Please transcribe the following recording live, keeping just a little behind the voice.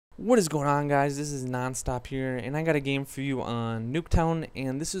What is going on, guys? This is Nonstop here, and I got a game for you on Nuketown,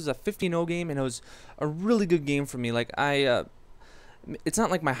 and this is a 15-0 game, and it was a really good game for me. It's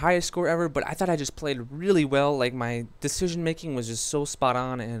not like my highest score ever, but I thought I just played really well. Like, my decision making was just so spot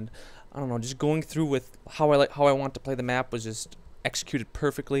on, and I don't know, just going through with how I want to play the map was just executed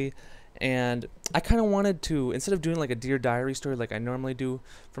perfectly. And I kind of wanted to, instead of doing like a Dear Diary story like I normally do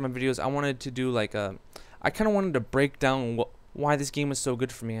for my videos, I wanted to do like I kind of wanted to break down why this game was so good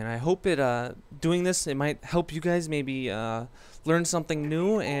for me, and I hope doing this, it might help you guys maybe learn something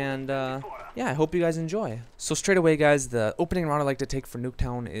new, and yeah, I hope you guys enjoy. So straight away, guys, the opening route I like to take for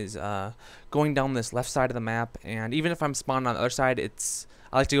Nuketown is going down this left side of the map, and even if I'm spawned on the other side,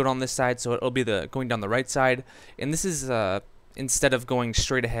 I like to go down this side, so it'll be going down the right side, and this is instead of going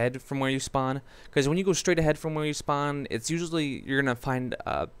straight ahead from where you spawn, because when you go straight ahead from where you spawn, it's usually you're gonna find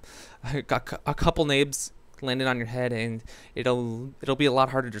a couple nabes landed on your head, and it'll be a lot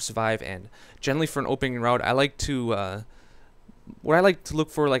harder to survive. And generally for an opening route, I like to what I like to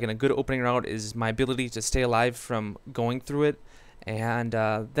look for, like in a good opening route, is my ability to stay alive from going through it, and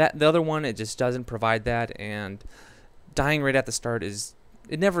that the other one, it just doesn't provide that, and dying right at the start it's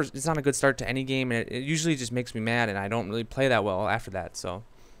not a good start to any game, and it usually just makes me mad, and I don't really play that well after that. So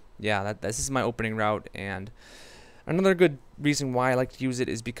yeah, this is my opening route. And another good reason why I like to use it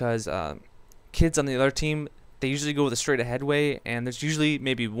is because kids on the other team, they usually go the straight ahead way, and there's usually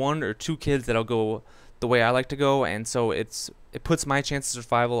maybe one or two kids that'll go the way I like to go, and so it puts my chances of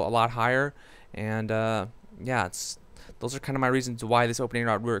survival a lot higher. And yeah, those are kind of my reasons why this opening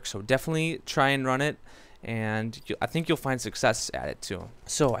route works. So definitely try and run it, and I think you'll find success at it too.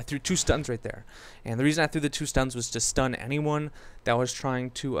 So I threw 2 stuns right there, and the reason I threw the 2 stuns was to stun anyone that was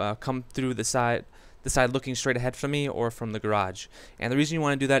trying to come through the side looking straight ahead from me or from the garage. And the reason you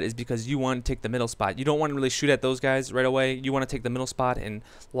want to do that is because you want to take the middle spot. You don't want to really shoot at those guys right away. You want to take the middle spot and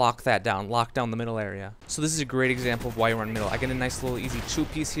lock down the middle area. So this is a great example of why you run middle. I get a nice little easy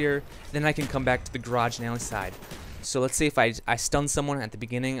 2-piece here, then I can come back to the garage and alley side. So let's say if I stunned someone at the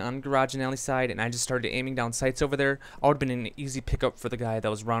beginning on garage and alley side, and I just started aiming down sights over there, I would have been an easy pickup for the guy that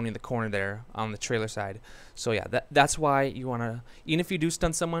was rounding the corner there on the trailer side. So yeah, that's why you want to, even if you do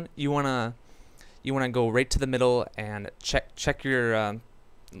stun someone, you want to go right to the middle and check your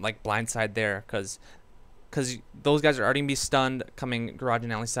like blind side there, because those guys are already going to be stunned coming garage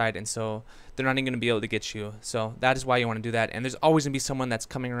and alley side, and so they're not even going to be able to get you. So that is why you want to do that. And there's always going to be someone that's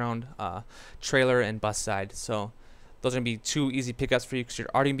coming around trailer and bus side, so those are going to be 2 easy pickups for you, because you're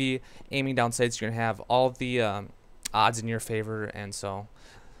already going to be aiming down sights. You're going to have all of the odds in your favor, and so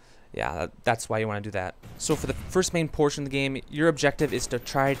yeah, that's why you want to do that. So for the first main portion of the game, your objective is to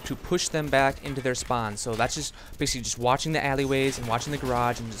try to push them back into their spawn. So that's just basically just watching the alleyways and watching the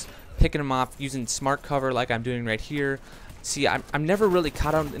garage and just picking them off using smart cover like I'm doing right here. See, I'm never really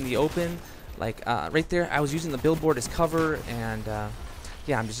caught out in the open. Like right there, I was using the billboard as cover, and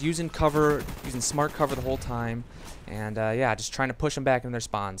yeah, I'm just using smart cover the whole time, and yeah, just trying to push them back in their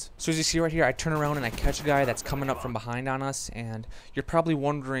spawns. So as you see right here, I turn around and I catch a guy that's coming up from behind on us, and you're probably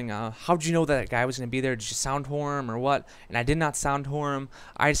wondering, how'd you know that guy was going to be there? Did you sound whore him or what? And I did not sound whore him.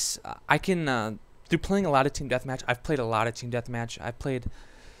 I can, through playing a lot of Team Deathmatch, I've played a lot of Team Deathmatch. I've played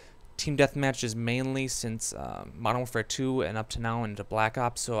Team Deathmatches mainly since Modern Warfare 2 and up to now into Black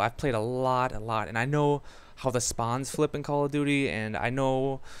Ops, so I've played a lot, and I know how the spawns flip in Call of Duty, and I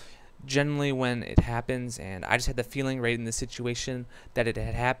know generally when it happens, and I just had the feeling right in this situation that it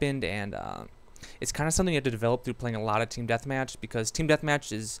had happened. And it's kind of something you have to develop through playing a lot of Team Deathmatch, because Team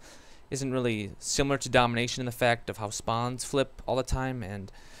Deathmatch isn't really similar to Domination in the fact of how spawns flip all the time,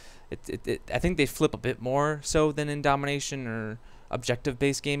 and I think they flip a bit more so than in Domination or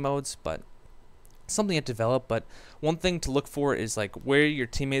objective-based game modes, but something to develop. But one thing to look for is like where your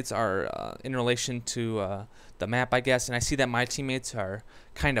teammates are in relation to the map, I guess. And I see that my teammates are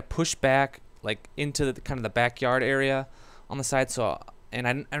kind of pushed back like into the kind of the backyard area on the side. So, and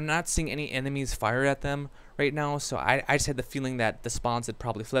I'm not seeing any enemies fire at them right now, so I just had the feeling that the spawns had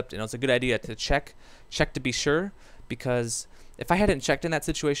probably flipped, and it was a good idea to check to be sure, because if I hadn't checked in that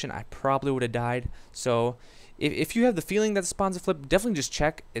situation, I probably would have died. So if you have the feeling that the spawns have flipped, definitely just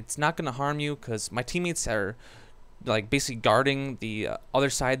check. It's not going to harm you, because my teammates are like basically guarding the other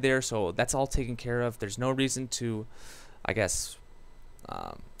side there, so that's all taken care of. There's no reason to, I guess,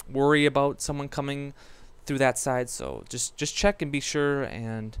 worry about someone coming through that side. So just check and be sure,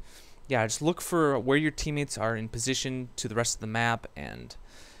 and yeah, just look for where your teammates are in position to the rest of the map, and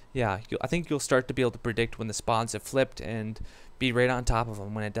yeah, I think you'll start to be able to predict when the spawns have flipped and be right on top of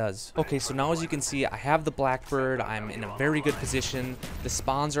them when it does. Okay, so now as you can see, I have the Blackbird. I'm in a very good position. The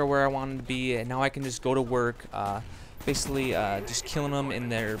spawns are where I want them to be, and now I can just go to work, basically just killing them in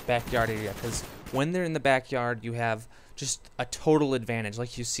their backyard area, because when they're in the backyard you have just a total advantage.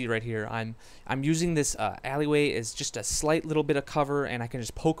 Like you see right here, I'm using this alleyway as just a slight little bit of cover, and I can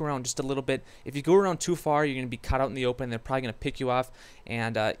just poke around just a little bit. If you go around too far, you're going to be caught out in the open. They're probably going to pick you off,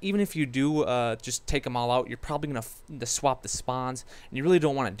 and even if you do just take them all out, you're probably going to swap the spawns, and you really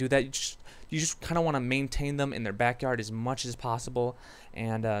don't want to do that. You just kind of want to maintain them in their backyard as much as possible,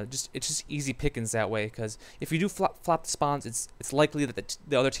 and it's just easy pickings that way. Because if you do flop the spawns, it's likely that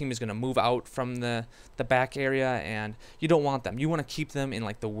the other team is going to move out from the back area, and you don't want them. You want to keep them in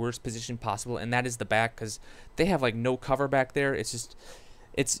like the worst position possible, and that is the back, because they have like no cover back there. It's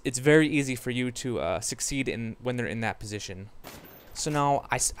very easy for you to succeed when they're in that position. So now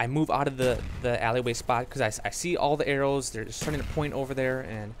I move out of the alleyway spot, because I see all the arrows. They're starting to point over there,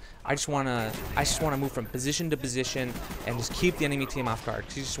 and I just wanna move from position to position and just keep the enemy team off guard.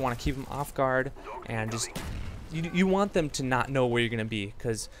 'Cause you just want to keep them off guard, and just you want them to not know where you're gonna be,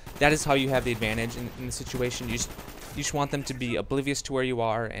 because that is how you have the advantage in the situation. You just want them to be oblivious to where you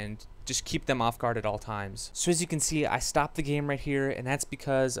are, and just keep them off guard at all times. So as you can see, I stopped the game right here, and that's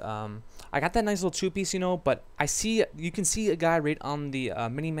because I got that nice little 2-piece, but you can see a guy right on the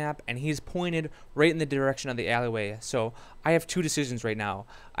mini map, and he's pointed right in the direction of the alleyway. So I have two decisions right now.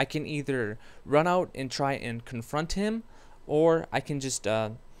 I can either run out and try and confront him, or I can just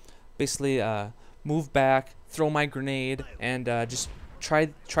basically move back, throw my grenade, and just try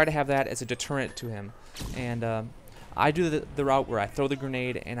to have that as a deterrent to him. And I do the route where I throw the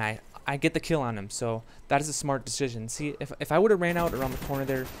grenade and I get the kill on him. So that is a smart decision. See, if I would have ran out around the corner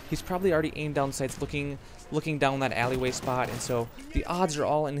there, he's probably already aimed down sights looking down that alleyway spot, and so the odds are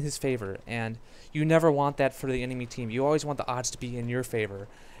all in his favor, and you never want that for the enemy team. You always want the odds to be in your favor.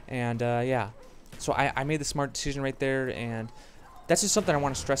 And yeah, so I made the smart decision right there, and that's just something I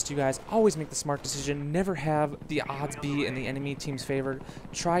want to stress to you guys. Always make the smart decision. Never have the odds be in the enemy team's favor.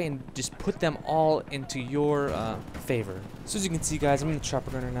 Try and just put them all into your favor. So as you can see, guys, I'm in the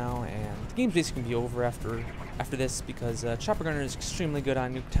chopper gunner now, and the game's basically gonna be over after this, because chopper gunner is extremely good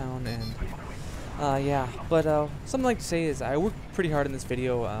on Nuketown. And yeah, but something I'd like to say is I worked pretty hard in this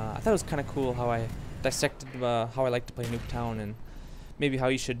video. I thought it was kind of cool how I dissected how I like to play Nuketown, and maybe how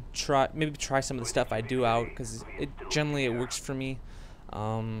you should try some of the stuff I do out, because generally it works for me.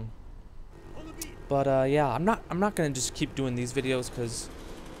 But yeah, I'm not gonna just keep doing these videos, because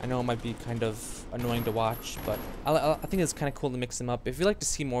I know it might be kind of annoying to watch, but I think it's kind of cool to mix them up. If you'd like to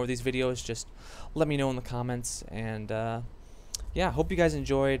see more of these videos, just let me know in the comments. And yeah, hope you guys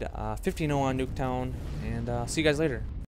enjoyed 15-0 on Nuketown, and see you guys later.